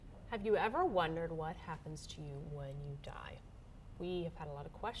Have you ever wondered what happens to you when you die? We have had a lot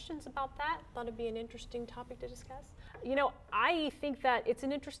of questions about that. Thought it'd be an interesting topic to discuss. You know, I think that it's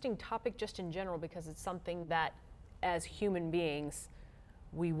an interesting topic just in general because it's something that as human beings,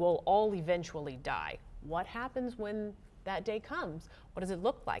 we will all eventually die. What happens when that day comes? What does it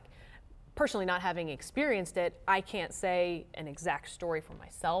look like? Personally, not having experienced it, I can't say an exact story for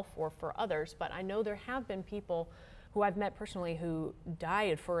myself or for others, but I know there have been people who I've met personally who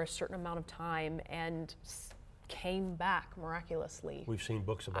died for a certain amount of time and came back miraculously. We've seen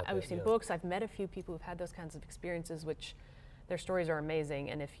books about that. We've seen books. I've met a few people who've had those kinds of experiences, which their stories are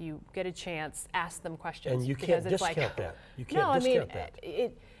amazing. And if you get a chance, ask them questions. And you can't discount that. You can't discount that.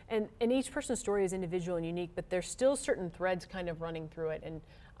 And each person's story is individual and unique, but there's still certain threads kind of running through it. And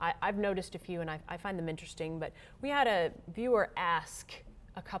I've noticed a few, and I find them interesting. But we had a viewer ask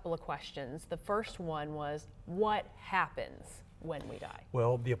a couple of questions. The first one was, what happens when we die?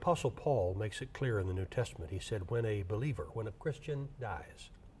 Well, the Apostle Paul makes it clear in the New Testament. He said, when a believer, when a Christian dies,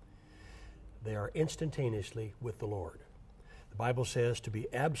 they are instantaneously with the Lord. The Bible says to be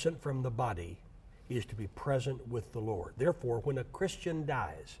absent from the body is to be present with the Lord. Therefore, when a Christian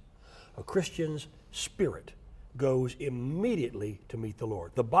dies, a Christian's spirit goes immediately to meet the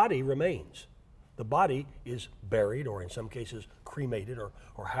Lord. The body remains. The body is buried, or in some cases cremated, or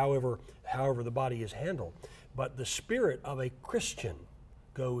however the body is handled. But the spirit of a Christian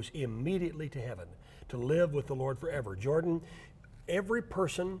goes immediately to heaven to live with the Lord forever. Jordan, every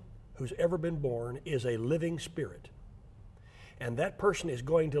person who's ever been born is a living spirit. And that person is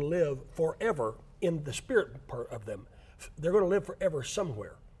going to live forever in the spirit part of them. They're going to live forever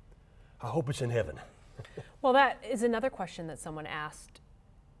somewhere. I hope it's in heaven. Well, that is another question that someone asked.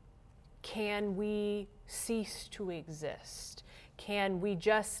 Can we cease to exist? Can we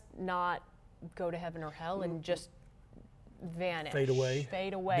just not go to heaven or hell and just vanish? Fade away.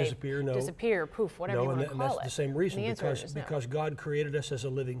 Disappear, no. Disappear, poof, whatever you want to call it. And that's the same reason, because because God created us as a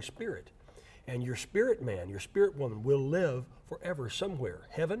living spirit. And your spirit man, your spirit woman will live forever somewhere.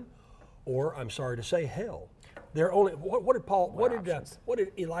 Heaven, or I'm sorry to say, hell. They're only, what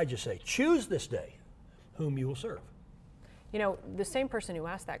did Elijah say? Choose this day whom you will serve. You know, the same person who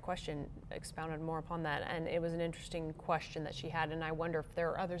asked that question expounded more upon that, and it was an interesting question that she had, and I wonder if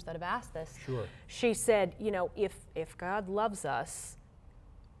there are others that have asked this. Sure. She said, you know, if God loves us,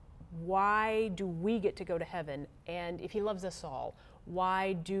 why do we get to go to heaven? And if he loves us all,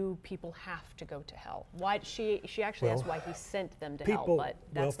 why do people have to go to hell? Why she actually asked why he sent them to hell, but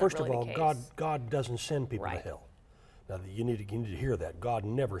that's first not really of the all, case. God doesn't send people to hell. Now, you need to hear that. God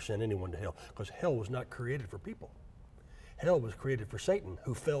never sent anyone to hell, because hell was not created for people. Hell was created for Satan,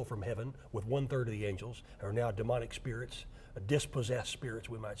 who fell from heaven with 1/3 of the angels, are now demonic spirits, dispossessed spirits,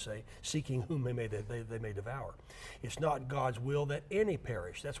 we might say, seeking whom they may devour. It's not God's will that any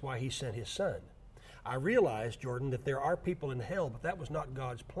perish. That's why he sent his son. I realize, Jordan, that there are people in hell, but that was not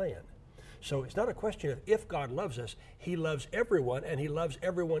God's plan. So it's not a question of if God loves us. He loves everyone, and he loves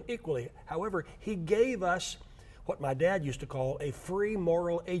everyone equally. However, he gave us what my dad used to call a free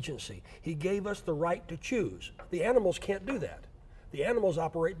moral agency. He gave us the right to choose. The animals can't do that. The animals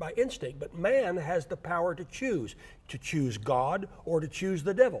operate by instinct, but man has the power to choose God or to choose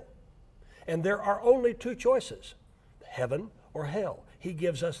the devil. And there are only two choices, heaven or hell. He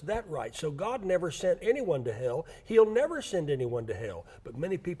gives us that right. So God never sent anyone to hell. He'll never send anyone to hell, but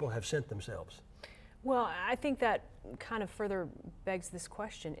many people have sent themselves. Well, I think that kind of further begs this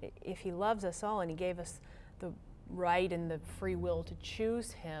question. If he loves us all and he gave us the right and the free will to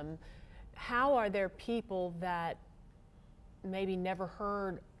choose him, how are there people that maybe never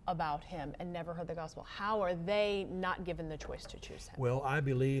heard about him and never heard the gospel? How are they not given the choice to choose him? Well, I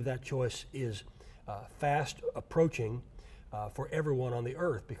believe that choice is fast approaching for everyone on the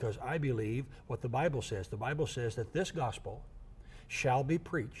earth, because I believe what the Bible says. The Bible says that this gospel shall be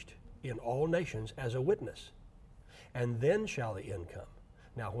preached in all nations as a witness, and then shall the end come.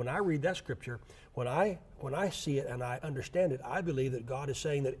 Now, when I read that scripture, when I see it and I understand it, I believe that God is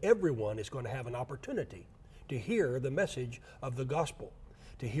saying that everyone is going to have an opportunity to hear the message of the gospel,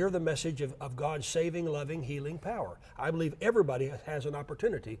 to hear the message of God's saving, loving, healing power. I believe everybody has an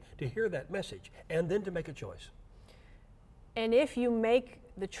opportunity to hear that message and then to make a choice. And if you make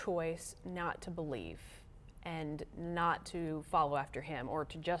the choice not to believe and not to follow after him, or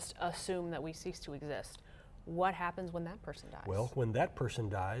to just assume that we cease to exist, what happens when that person dies? Well, when that person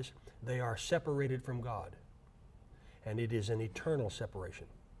dies, they are separated from God, and it is an eternal separation.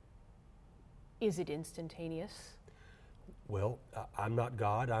 Is it instantaneous? Well, I'm not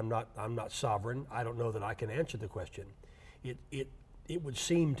God. I'm not sovereign. I don't know that I can answer the question. It would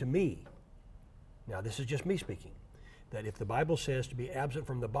seem to me, now this is just me speaking, that if the Bible says to be absent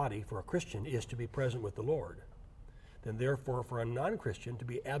from the body for a Christian is to be present with the Lord, then therefore for a non-Christian to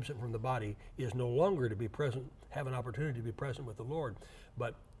be absent from the body is no longer to be present, have an opportunity to be present with the Lord.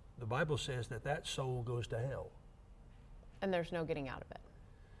 But the Bible says that that soul goes to hell. And there's no getting out of it.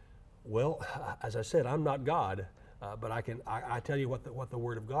 Well, as I said, I'm not God, but I tell you what the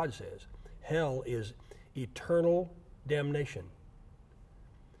Word of God says. Hell is eternal damnation.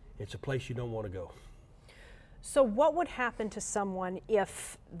 It's a place you don't want to go. So what would happen to someone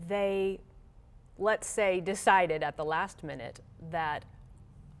if they, let's say, decided at the last minute that,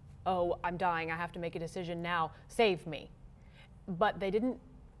 oh, I'm dying, I have to make a decision now, save me. But they didn't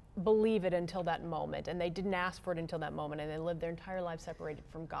believe it until that moment, and they didn't ask for it until that moment, and they lived their entire life separated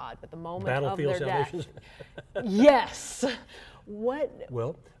from God. But the moment of their death, yes.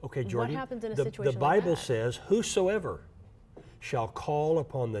 Well, okay, Jordan. What happens in a situation the Bible like that? says, "Whosoever shall call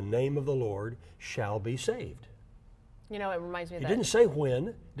upon the name of the Lord shall be saved." You know, it reminds me of He that. didn't say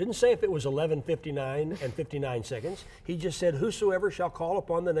when. Didn't say if it was 11:59 and 59 seconds. He just said, "Whosoever shall call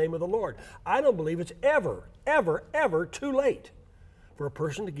upon the name of the Lord." I don't believe it's ever, ever, ever too late for a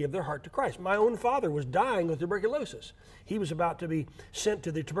person to give their heart to Christ. My own father was dying with tuberculosis. He was about to be sent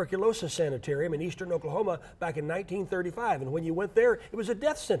to the tuberculosis sanitarium in eastern Oklahoma back in 1935. And when you went there, it was a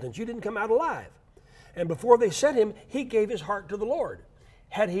death sentence. You didn't come out alive. And before they sent him, he gave his heart to the Lord.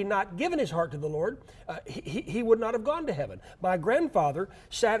 Had he not given his heart to the Lord, he would not have gone to heaven. My grandfather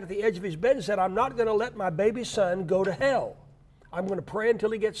sat at the edge of his bed and said, "I'm not going to let my baby son go to hell. I'm going to pray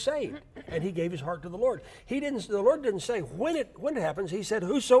until he gets saved." And he gave his heart to the Lord. The Lord didn't say when it happens. He said,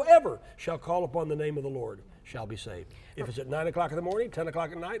 "Whosoever shall call upon the name of the Lord shall be saved." If it's at 9 o'clock in the morning, 10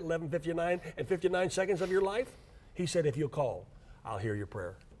 o'clock at night, 11:59 and 59 seconds of your life, he said, "If you'll call, I'll hear your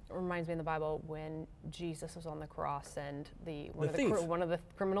prayer." It reminds me in the Bible when Jesus was on the cross and one of the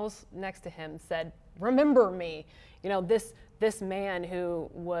criminals next to him said, "Remember me." You know, this man who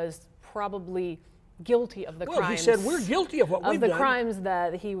was probably guilty of the crimes. Well, he said, "We're guilty of what we've done." Of the crimes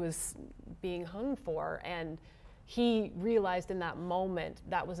that he was being hung for, and he realized in that moment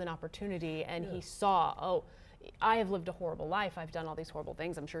that was an opportunity, and he saw, oh, I have lived a horrible life. I've done all these horrible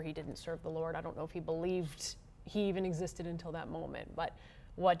things. I'm sure he didn't serve the Lord. I don't know if he believed he even existed until that moment, but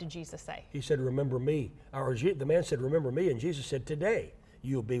what did Jesus say? He said, "Remember me." Or the man said, "Remember me," and Jesus said, "Today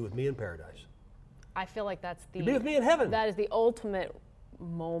you'll be with me in paradise." I feel like that's You'll be with me in heaven. That is the ultimate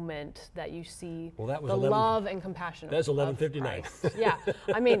moment that you see Well, that was the love and compassion That's of 11:59. Christ. Yeah,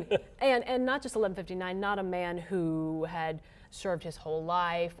 I mean, and not just 11:59, not a man who had served his whole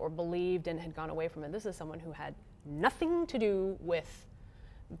life or believed and had gone away from it. This is someone who had nothing to do with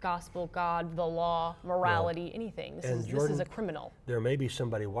gospel, God, the law, morality, anything. This is a criminal. There may be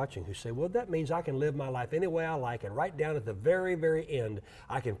somebody watching who say, "Well, that means I can live my life any way I like, and right down at the very, very end,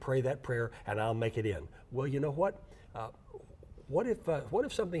 I can pray that prayer and I'll make it in." Well, you know what? What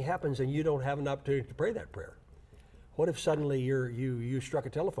if something happens and you don't have an opportunity to pray that prayer? What if suddenly you struck a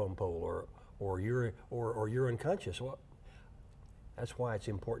telephone pole or you're unconscious? Well, that's why it's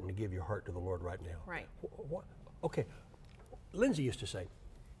important to give your heart to the Lord right now. Right. Okay. Lindsay used to say,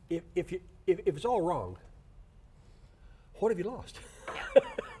 if it's all wrong, what have you lost? Yeah.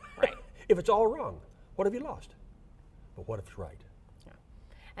 Right. If it's all wrong, what have you lost? But what if it's right? Yeah.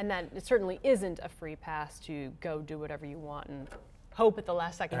 And that it certainly isn't a free pass to go do whatever you want and hope at the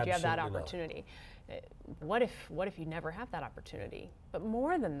last second you have that Absolutely not. opportunity. What if you never have that opportunity? But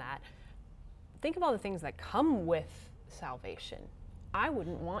more than that, think of all the things that come with salvation. I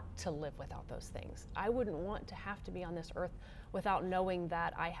wouldn't want to live without those things. I wouldn't want to have to be on this earth without knowing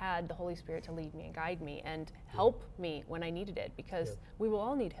that I had the Holy Spirit to lead me and guide me and help me when I needed it, because we will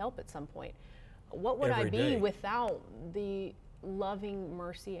all need help at some point. What would Every I be day. without the loving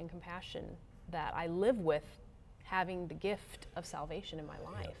mercy and compassion that I live with, having the gift of salvation in my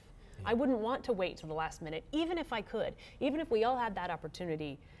life? Yeah. I wouldn't want to wait till the last minute, even if I could, even if we all had that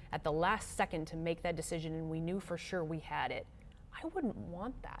opportunity at the last second to make that decision and we knew for sure we had it. I wouldn't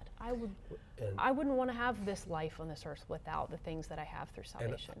want that. I wouldn't want to have this life on this earth without the things that I have through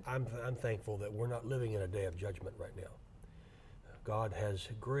salvation. And I'm thankful that we're not living in a day of judgment right now. God has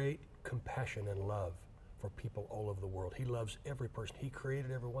great compassion and love for people all over the world. He loves every person. He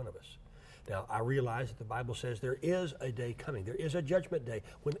created every one of us. Now, I realize that the Bible says there is a day coming. There is a judgment day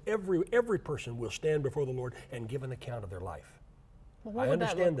when every person will stand before the Lord and give an account of their life. Well, what I would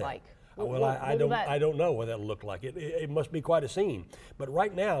understand that look that. like? Well, I don't know what that'll look like. It must be quite a scene. But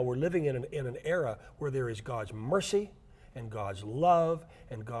right now, we're living in an era where there is God's mercy and God's love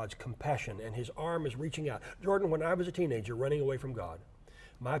and God's compassion, and His arm is reaching out. Jordan, when I was a teenager running away from God,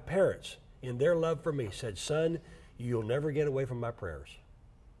 my parents, in their love for me, said, "Son, you'll never get away from my prayers."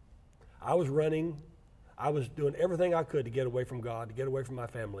 I was running I was doing everything I could to get away from God, to get away from my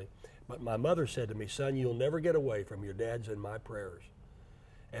family. But my mother said to me, son, you'll never get away from your dad's and my prayers.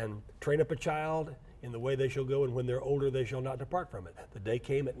 And train up a child in the way they shall go, and when they're older, they shall not depart from it. The day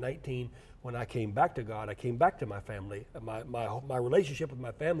came at 19 when I came back to God. I came back to my family. My relationship with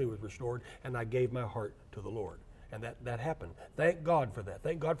my family was restored, and I gave my heart to the Lord. And that happened. Thank God for that.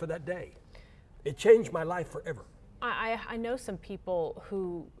 Thank God for that day. It changed my life forever. I know some people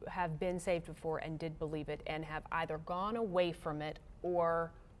who have been saved before and did believe it and have either gone away from it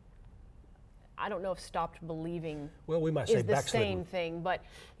or, I don't know if stopped believing we might say is the backslidden. same thing. But,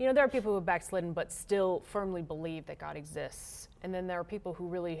 there are people who have backslidden but still firmly believe that God exists. And then there are people who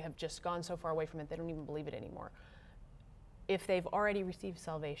really have just gone so far away from it they don't even believe it anymore. If they've already received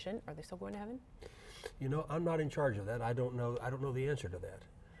salvation, are they still going to heaven? I'm not in charge of that. I don't know the answer to that.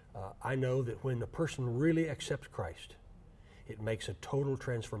 I know that when a person really accepts Christ, it makes a total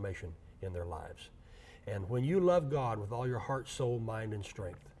transformation in their lives. And when you love God with all your heart, soul, mind, and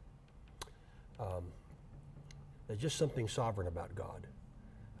strength, there's just something sovereign about God.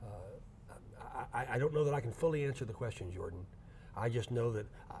 I don't know that I can fully answer the question, Jordan. I just know that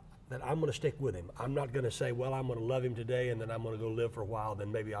I'm going to stick with him. I'm not going to say, well, I'm going to love him today and then I'm going to go live for a while, then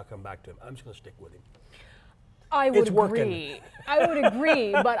maybe I'll come back to him. I'm just going to stick with him. I would It's agree. working. I would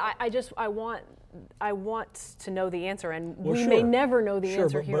agree, but I want to know the answer, and we may Sure. never know the Sure,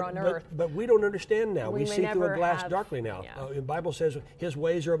 answer here on earth. But we don't understand now. We We may see through never a glass have- darkly now. yeah. The Bible says his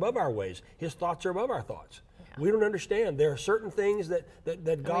ways are above our ways. His thoughts are above our thoughts. We don't understand. There are certain things that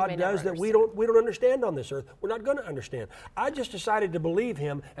God may does never that we don't understand on this earth. We're not going to understand. I just decided to believe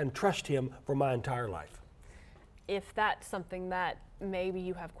him and trust him for my entire life. If that's something that maybe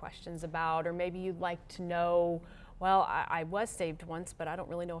you have questions about, or maybe you'd like to know, well, I was saved once, but I don't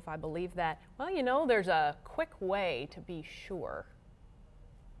really know if I believe that. Well, there's a quick way to be sure.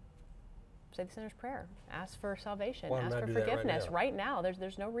 Say the sinner's prayer. Ask for salvation. Why don't Ask I for do that forgiveness right now.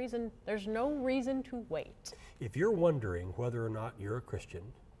 There's no reason to wait. If you're wondering whether or not you're a Christian,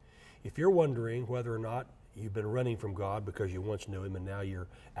 if you're wondering whether or not you've been running from God because you once knew him and now you're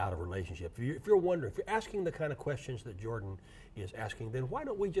out of relationship, if you're wondering, if you're asking the kind of questions that Jordan is asking, then why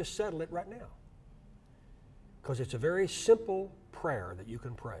don't we just settle it right now? Because it's a very simple prayer that you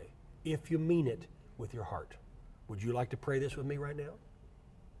can pray if you mean it with your heart. Would you like to pray this with me right now?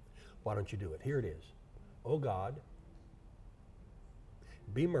 Why don't you do it? Here it is. Oh God,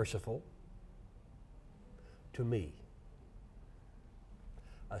 be merciful to me,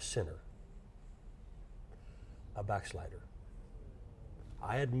 a sinner, a backslider.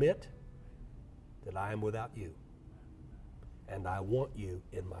 I admit that I am without you, and I want you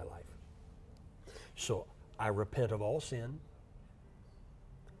in my life. So I repent of all sin.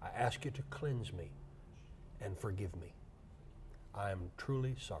 I ask you to cleanse me and forgive me. I am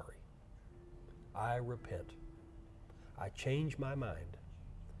truly sorry. I repent. I change my mind.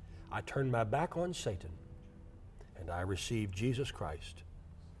 I turn my back on Satan, and I receive Jesus Christ,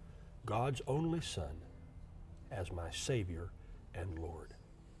 God's only Son, as my Savior and Lord.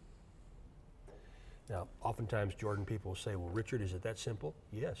 Now, oftentimes, Jordan, people will say, well, Richard, is it that simple?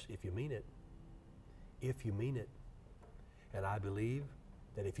 Yes, if you mean it. If you mean it. And I believe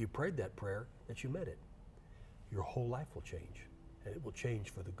that if you prayed that prayer, that you meant it. Your whole life will change, and it will change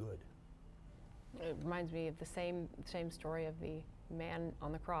for the good. It reminds me of the same story of the man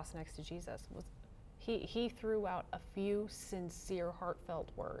on the cross next to Jesus. He threw out a few sincere,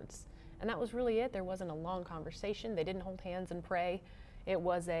 heartfelt words, and that was really it. There wasn't a long conversation. They didn't hold hands and pray. It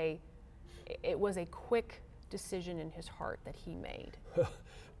was a quick decision in his heart that he made.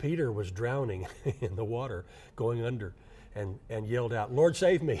 Peter was drowning in the water, going under, and yelled out, "Lord,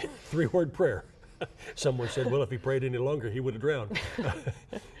 save me!" 3-word prayer. Someone said, well, if he prayed any longer, he would have drowned.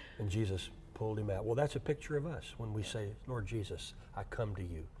 And Jesus pulled him out. Well, that's a picture of us when we say, Lord Jesus, I come to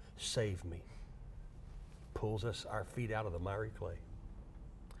you, save me. Pulls us, our feet out of the miry clay.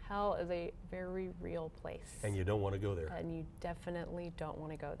 Hell is a very real place. And you don't want to go there. And you definitely don't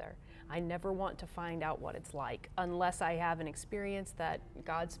want to go there. I never want to find out what it's like unless I have an experience that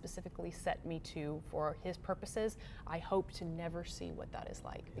God specifically set me to for his purposes. I hope to never see what that is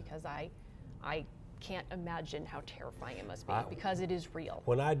like, because I can't imagine how terrifying it must be, because it is real.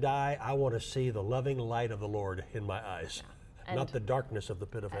 When I die, I want to see the loving light of the Lord in my eyes, not the darkness of the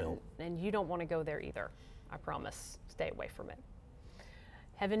pit of hell. And you don't want to go there either. I promise. Stay away from it.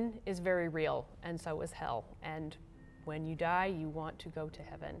 Heaven is very real, and so is hell. And when you die, you want to go to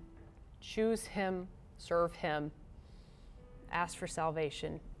heaven. Choose him, serve him, ask for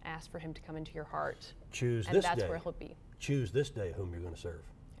salvation, ask for him to come into your heart. Choose and this that's day. where he'll be. Choose this day whom you're going to serve.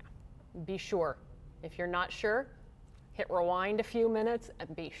 Be sure. If you're not sure, hit rewind a few minutes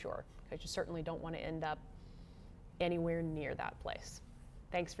and be sure, because you certainly don't want to end up anywhere near that place.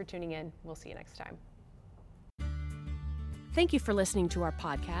 Thanks for tuning in. We'll see you next time. Thank you for listening to our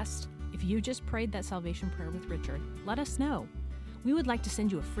podcast. If you just prayed that salvation prayer with Richard, let us know. We would like to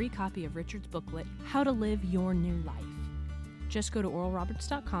send you a free copy of Richard's booklet, How to Live Your New Life. Just go to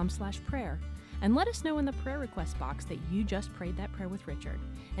oralroberts.com/prayer and let us know in the prayer request box that you just prayed that prayer with Richard,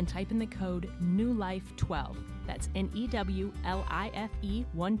 and type in the code NEWLIFE12, that's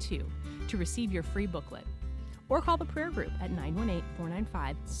NEWLIFE12, to receive your free booklet. Or call the prayer group at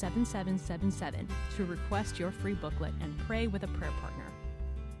 918-495-7777 to request your free booklet and pray with a prayer partner.